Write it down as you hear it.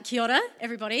Kia ora,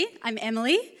 everybody. I'm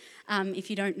Emily, if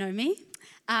you don't know me.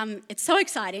 It's so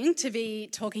exciting to be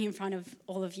talking in front of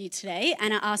all of you today.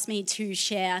 Anna asked me to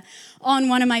share on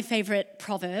one of my favourite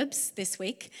Proverbs this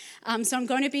week. So I'm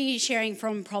going to be sharing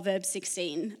from Proverbs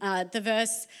 16. The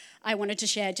verse I wanted to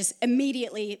share just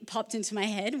immediately popped into my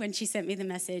head when she sent me the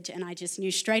message, and I just knew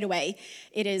straight away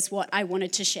it is what I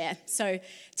wanted to share. So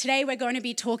today we're going to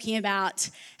be talking about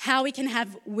how we can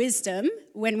have wisdom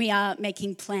when we are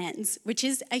making plans, which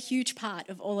is a huge part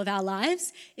of all of our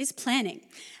lives, is planning.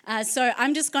 So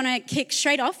I'm just going to kick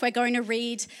straight off. We're going to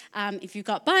read, if you've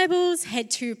got Bibles,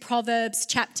 head to Proverbs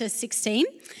chapter 16.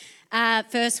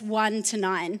 Verse 1 to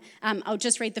 9. I'll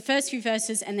just read the first few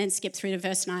verses and then skip through to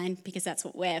verse 9 because that's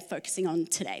what we're focusing on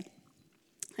today.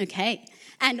 Okay,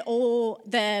 and all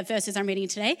the verses I'm reading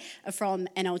today are from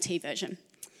NLT version.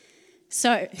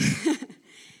 So,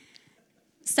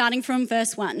 starting from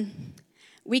verse 1.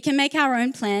 We can make our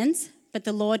own plans, but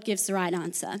the Lord gives the right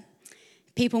answer.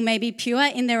 People may be pure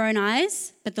in their own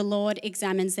eyes, but the Lord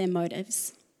examines their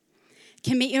motives.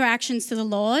 Commit your actions to the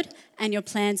Lord and your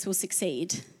plans will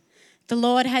succeed. The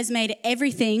Lord has made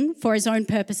everything for his own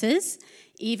purposes,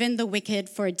 even the wicked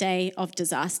for a day of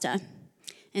disaster.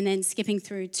 And then skipping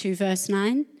through to verse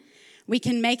 9. We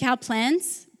can make our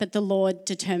plans, but the Lord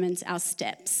determines our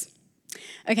steps.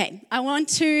 Okay, I want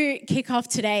to kick off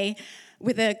today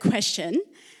with a question.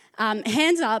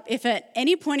 Hands up if at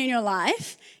any point in your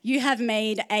life you have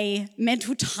made a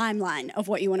mental timeline of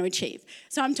what you want to achieve.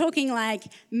 So I'm talking like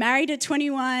married at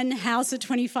 21, house at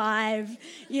 25,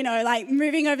 like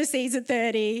moving overseas at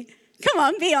 30. Come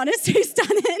on, be honest, who's done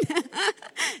it?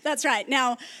 That's right.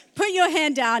 Now, put your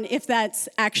hand down if that's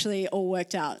actually all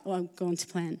worked out or gone to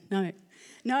plan.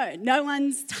 No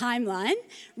one's timeline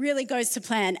really goes to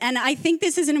plan. And I think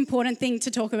this is an important thing to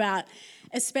talk about,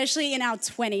 especially in our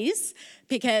 20s,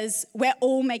 because we're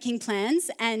all making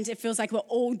plans and it feels like we're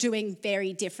all doing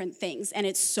very different things. And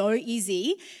it's so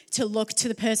easy to look to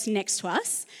the person next to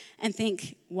us and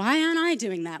think, why aren't I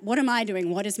doing that? What am I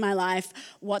doing? What is my life?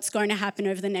 What's going to happen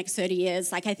over the next 30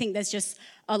 years? I think there's just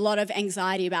a lot of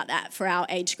anxiety about that for our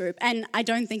age group. And I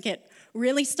don't think it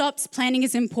really stops. Planning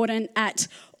is important at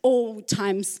all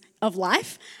times of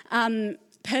life.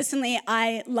 Personally,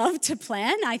 I love to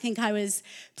plan. I think I was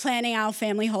planning our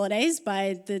family holidays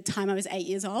by the time I was 8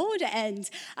 years old, and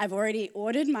I've already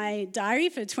ordered my diary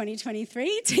for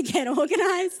 2023 to get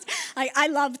organised. I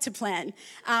love to plan.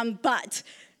 But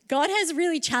God has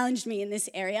really challenged me in this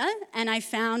area, and I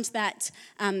found that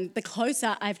the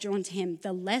closer I've drawn to him,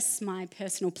 the less my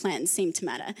personal plans seem to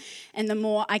matter, and the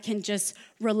more I can just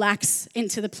relax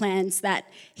into the plans that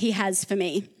he has for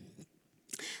me.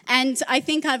 And I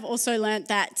think I've also learnt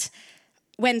that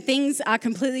when things are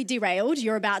completely derailed,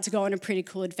 you're about to go on a pretty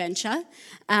cool adventure.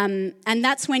 And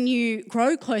that's when you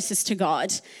grow closest to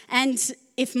God. And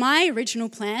if my original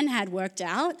plan had worked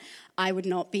out, I would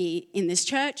not be in this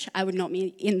church. I would not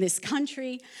be in this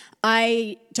country.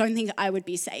 I don't think I would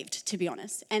be saved, to be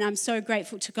honest. And I'm so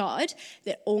grateful to God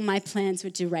that all my plans were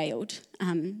derailed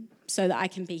so that I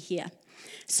can be here.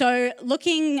 So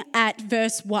looking at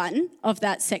verse 1 of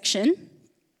that section,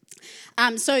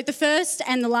 so the first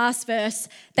and the last verse,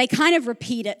 they kind of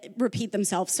repeat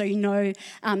themselves, so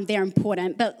they're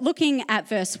important. But looking at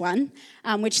verse 1,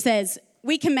 which says,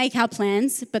 we can make our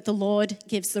plans, but the Lord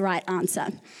gives the right answer.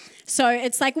 So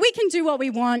it's like we can do what we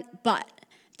want, but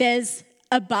there's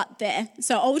a but there.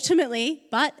 So ultimately,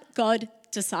 but God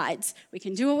decides. We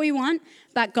can do what we want,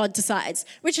 but God decides,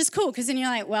 which is cool because then you're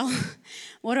like, well,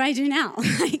 what do I do now?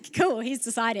 Cool, he's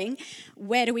deciding.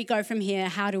 Where do we go from here?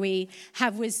 How do we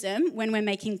have wisdom when we're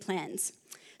making plans?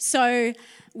 So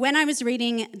when I was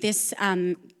reading this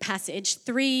passage,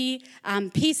 three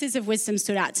pieces of wisdom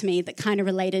stood out to me that kind of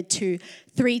related to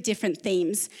three different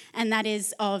themes, and that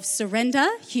is of surrender,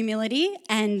 humility,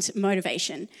 and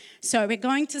motivation. So we're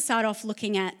going to start off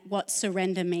looking at what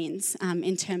surrender means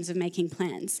in terms of making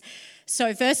plans.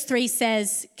 So verse 3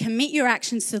 says, commit your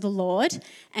actions to the Lord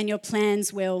and your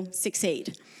plans will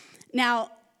succeed.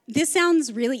 Now, this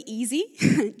sounds really easy,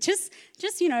 just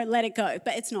let it go,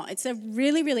 but it's not. It's a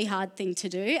really, really hard thing to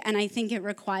do, and I think it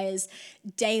requires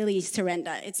daily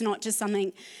surrender. It's not just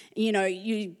something,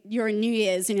 you're in New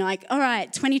Year's and you're like, all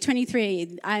right,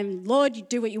 2023, Lord, you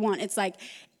do what you want. It's like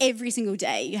every single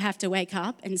day you have to wake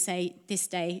up and say, this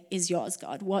day is yours,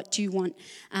 God. What do you want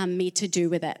me to do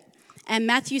with it? And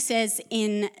Matthew says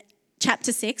in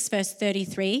chapter 6, verse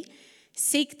 33,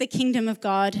 Seek the kingdom of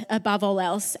God above all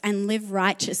else and live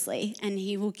righteously, and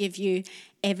he will give you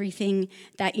everything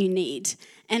that you need.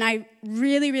 And I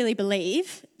really, really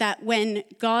believe that when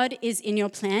God is in your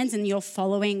plans and you're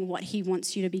following what he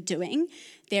wants you to be doing,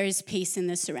 there is peace in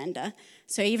the surrender.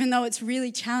 So even though it's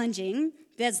really challenging,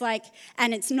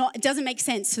 and it doesn't make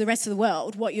sense to the rest of the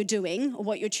world what you're doing or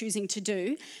what you're choosing to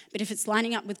do, but if it's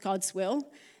lining up with God's will,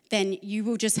 then you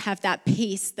will just have that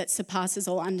peace that surpasses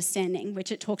all understanding,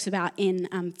 which it talks about in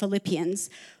Philippians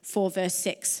 4 verse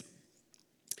 6.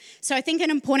 So I think an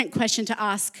important question to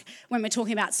ask when we're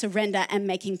talking about surrender and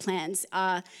making plans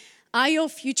are your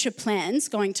future plans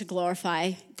going to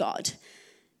glorify God?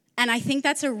 And I think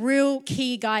that's a real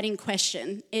key guiding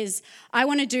question is, I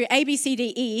want to do A, B, C,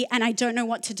 D, E, and I don't know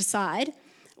what to decide.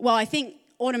 Well, I think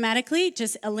automatically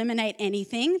just eliminate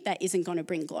anything that isn't going to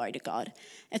bring glory to God.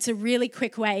 It's a really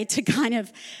quick way to kind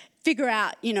of figure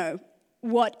out,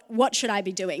 what should I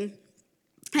be doing?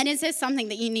 And is there something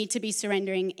that you need to be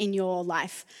surrendering in your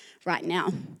life right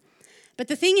now? But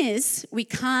the thing is, we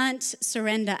can't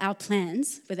surrender our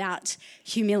plans without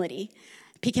humility.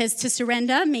 Because to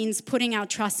surrender means putting our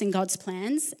trust in God's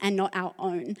plans and not our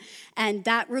own. And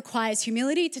that requires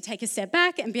humility to take a step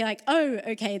back and be like, oh,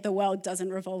 okay, the world doesn't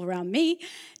revolve around me.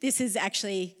 This is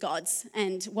actually God's.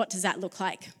 And what does that look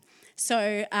like?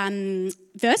 So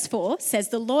verse 4 says,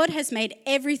 the Lord has made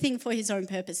everything for his own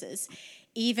purposes,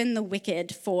 even the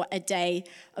wicked for a day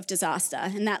of disaster.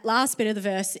 And that last bit of the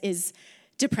verse is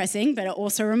depressing, but it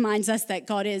also reminds us that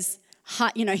God is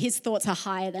his thoughts are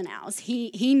higher than ours.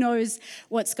 He knows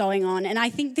what's going on. And I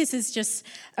think this is just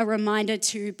a reminder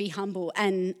to be humble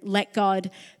and let God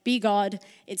be God.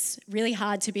 It's really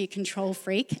hard to be a control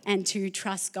freak and to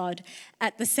trust God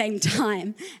at the same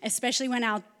time, especially when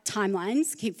our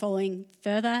timelines keep falling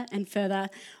further and further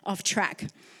off track.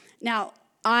 Now,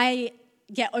 I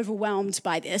get overwhelmed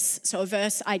by this. So a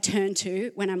verse I turn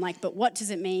to when I'm like, but what does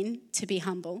it mean to be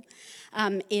humble?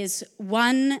 Is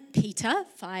 1 Peter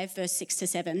 5, verse 6 to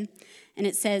 7. And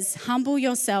it says, humble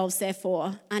yourselves,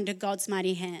 therefore, under God's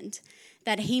mighty hand,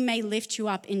 that he may lift you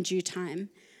up in due time.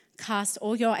 Cast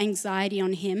all your anxiety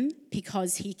on him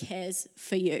because he cares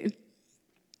for you.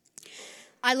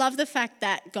 I love the fact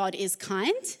that God is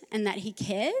kind and that he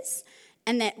cares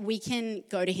and that we can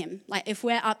go to him. Like if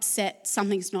we're upset,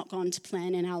 something's not gone to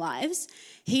plan in our lives,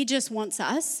 he just wants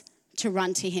us to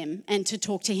run to him and to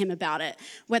talk to him about it.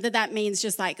 Whether that means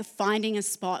just like finding a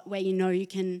spot where you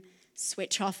can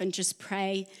switch off and just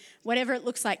pray, whatever it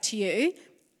looks like to you,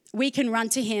 we can run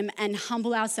to him and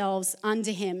humble ourselves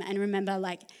under him and remember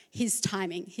like his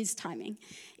timing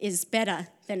is better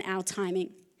than our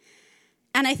timing.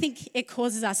 And I think it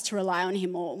causes us to rely on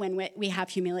him more when we have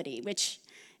humility, which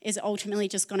is ultimately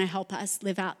just going to help us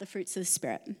live out the fruits of the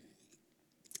Spirit.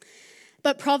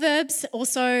 But Proverbs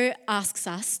also asks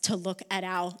us to look at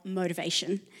our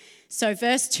motivation. So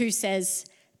verse 2 says,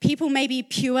 people may be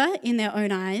pure in their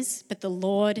own eyes, but the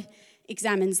Lord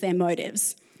examines their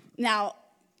motives. Now,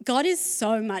 God is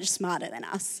so much smarter than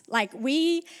us. Like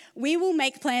we will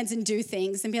make plans and do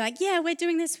things and be like, yeah, we're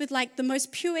doing this with like the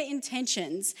most pure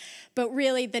intentions. But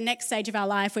really the next stage of our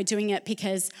life, we're doing it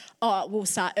because, we'll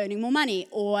start earning more money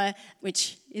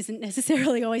which isn't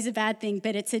necessarily always a bad thing,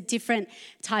 but it's a different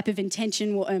type of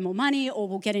intention. We'll earn more money or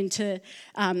we'll get into,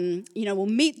 we'll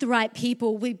meet the right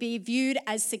people. We'll be viewed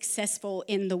as successful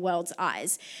in the world's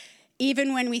eyes.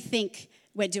 Even when we think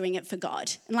we're doing it for God.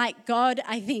 And like God,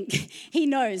 I think he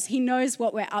knows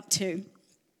what we're up to.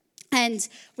 And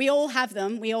we all have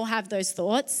them. We all have those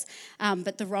thoughts,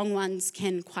 but the wrong ones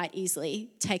can quite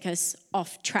easily take us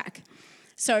off track.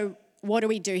 So what do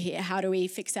we do here? How do we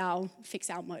fix our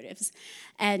motives?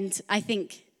 And I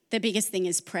think the biggest thing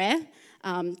is prayer.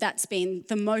 That's been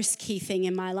the most key thing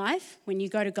in my life. When you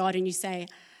go to God and you say,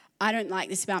 I don't like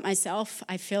this about myself.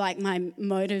 I feel like my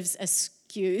motives are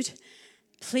skewed.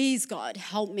 Please, God,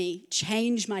 help me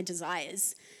change my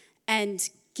desires and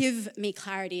give me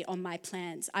clarity on my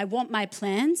plans. I want my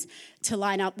plans to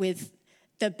line up with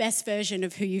the best version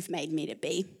of who you've made me to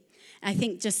be. I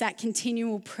think just that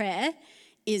continual prayer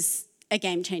is a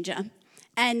game changer.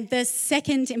 And the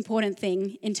second important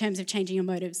thing in terms of changing your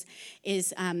motives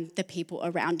is the people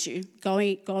around you,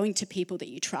 going to people that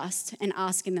you trust and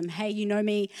asking them, hey, you know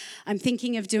me, I'm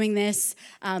thinking of doing this.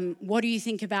 What do you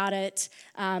think about it?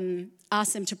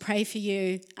 Ask them to pray for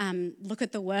you. Look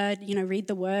at the word, read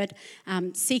the word,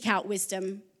 seek out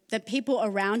wisdom. The people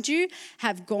around you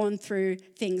have gone through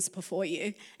things before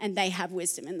you and they have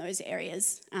wisdom in those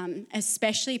areas,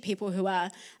 especially people who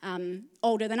are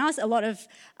older than us. A lot of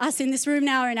us in this room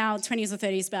now are in our 20s or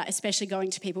 30s, but especially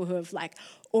going to people who have like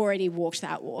already walked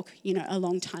that walk, a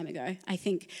long time ago. I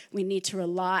think we need to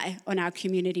rely on our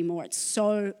community more. It's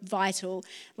so vital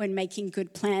when making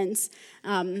good plans.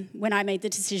 When I made the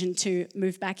decision to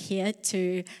move back here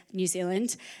to New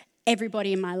Zealand,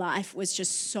 everybody in my life was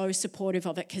just so supportive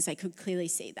of it because they could clearly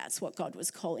see that's what God was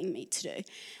calling me to do.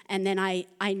 And then I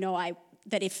know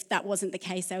that if that wasn't the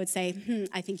case, I would say,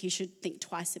 I think you should think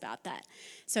twice about that.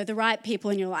 So the right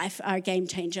people in your life are a game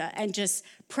changer. And just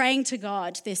praying to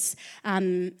God,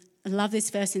 I love this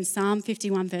verse in Psalm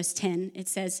 51, verse 10. It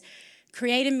says,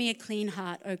 "Create in me a clean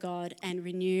heart, O God, and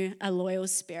renew a loyal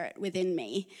spirit within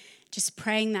me." Just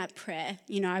praying that prayer,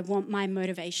 I want my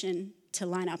motivation to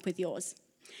line up with yours.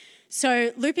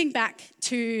 So looping back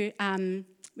to,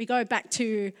 we go back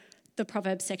to the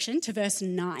Proverbs section, to verse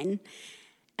 9.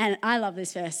 And I love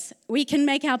this verse. "We can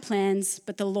make our plans,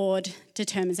 but the Lord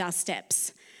determines our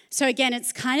steps." So again,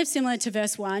 it's kind of similar to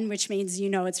verse 1, which means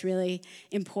it's really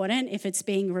important if it's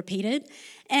being repeated.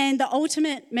 And the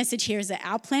ultimate message here is that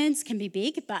our plans can be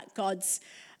big, but God's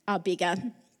are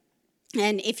bigger.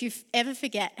 And if you ever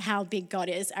forget how big God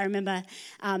is, I remember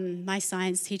my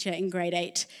science teacher in grade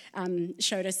 8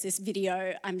 showed us this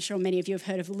video. I'm sure many of you have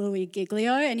heard of Louis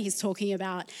Giglio, and he's talking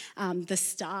about the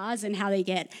stars and how they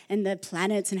get, and the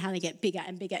planets and how they get bigger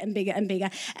and bigger and bigger and bigger.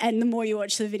 And the more you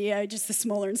watch the video, just the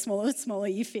smaller and smaller and smaller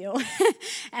you feel.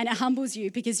 And it humbles you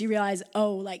because you realize,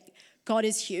 God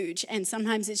is huge. And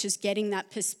sometimes it's just getting that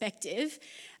perspective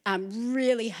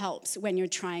really helps when you're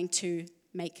trying to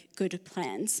make good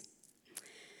plans.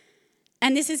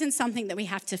 And this isn't something that we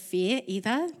have to fear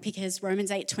either, because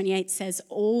Romans 8:28 says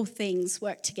all things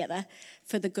work together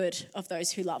for the good of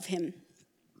those who love him.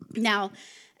 Now,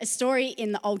 a story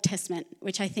in the Old Testament,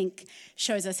 which I think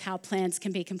shows us how plans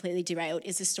can be completely derailed,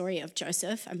 is the story of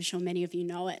Joseph. I'm sure many of you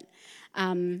know it.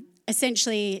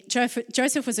 Essentially,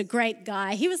 Joseph was a great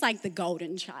guy. He was like the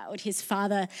golden child. His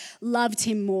father loved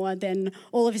him more than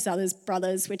all of his other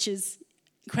brothers, which is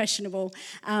questionable,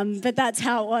 but that's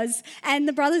how it was. And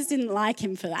the brothers didn't like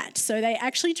him for that, so they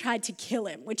actually tried to kill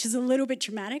him, which is a little bit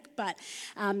dramatic, but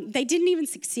they didn't even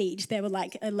succeed. There were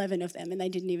like 11 of them, and they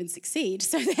didn't even succeed.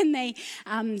 So then they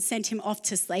sent him off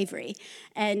to slavery,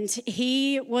 and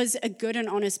he was a good and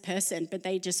honest person, but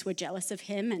they just were jealous of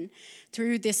him. And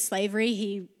through this slavery,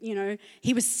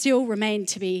 he was still remained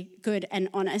to be good and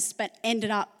honest, but ended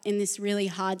up in this really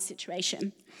hard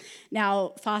situation. Now,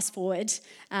 fast forward,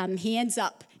 he ends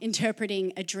up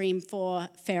interpreting a dream for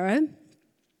Pharaoh,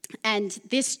 and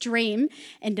this dream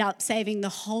ended up saving the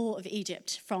whole of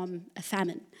Egypt from a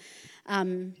famine,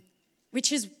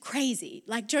 which is crazy.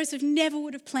 Like, Joseph never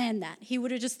would have planned that. He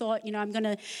would have just thought, I'm going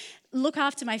to look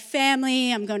after my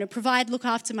family, I'm going to look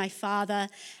after my father,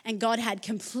 and God had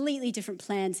completely different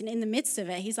plans. And in the midst of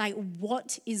it, he's like,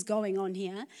 what is going on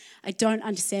here? I don't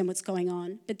understand what's going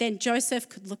on. But then Joseph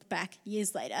could look back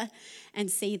years later and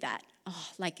see that,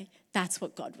 that's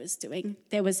what God was doing.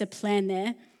 There was a plan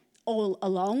there all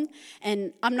along.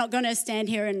 And I'm not going to stand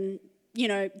here and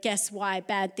guess why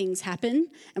bad things happen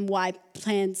and why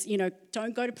plans,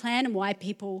 don't go to plan, and why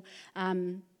people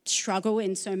struggle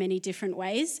in so many different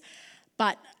ways.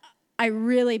 But I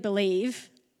really believe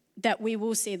that we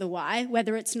will see the why,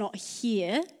 whether it's not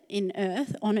here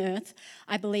on earth,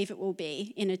 I believe it will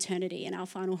be in eternity, in our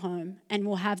final home. And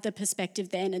we'll have the perspective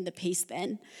then and the peace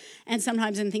then. And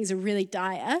sometimes when things are really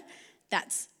dire,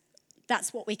 that's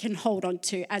what we can hold on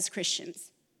to as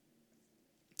Christians.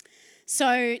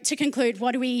 So to conclude,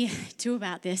 what do we do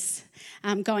about this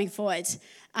going forward?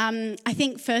 I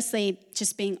think firstly,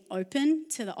 just being open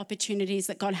to the opportunities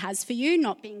that God has for you,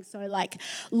 not being so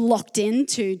locked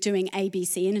into doing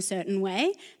ABC in a certain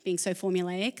way, being so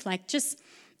formulaic. Just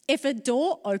if a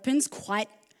door opens quite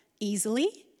easily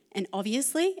and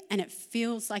obviously, and it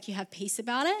feels like you have peace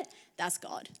about it, that's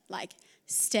God.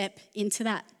 Step into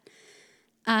that.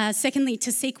 Secondly,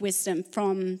 to seek wisdom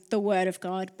from the Word of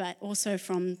God, but also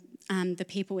from the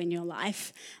people in your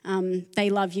life. They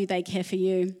love you, they care for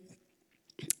you,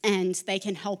 and they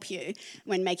can help you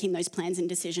when making those plans and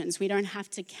decisions. We don't have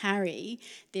to carry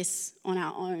this on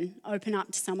our own. Open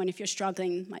up to someone if you're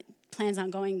struggling. My plans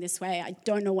aren't going this way. I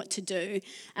don't know what to do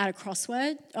at a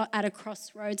crossroads.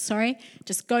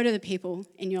 Just go to the people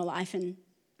in your life and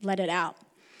let it out.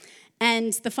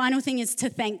 And the final thing is to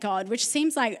thank God, which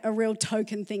seems like a real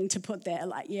token thing to put there,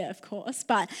 yeah, of course.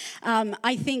 But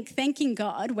I think thanking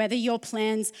God, whether your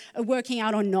plans are working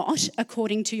out or not,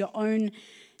 according to your own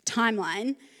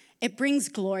timeline, it brings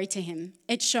glory to him.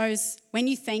 It shows when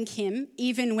you thank him,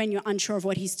 even when you're unsure of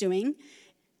what he's doing,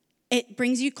 it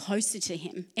brings you closer to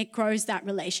him. It grows that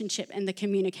relationship and the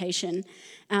communication,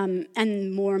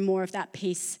 and more of that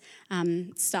peace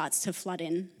starts to flood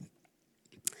in.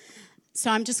 So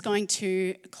I'm just going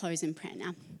to close in prayer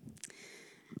now.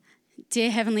 Dear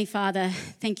Heavenly Father,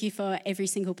 thank you for every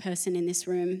single person in this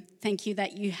room. Thank you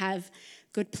that you have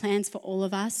good plans for all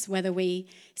of us, whether we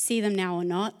see them now or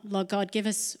not. Lord God, give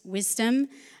us wisdom,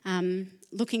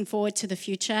 looking forward to the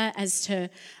future as to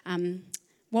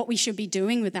what we should be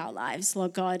doing with our lives.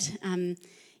 Lord God,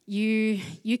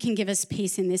 you can give us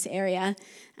peace in this area.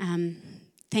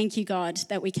 Thank you, God,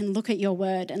 that we can look at your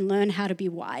word and learn how to be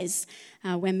wise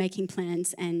when making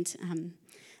plans and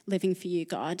living for you,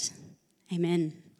 God. Amen.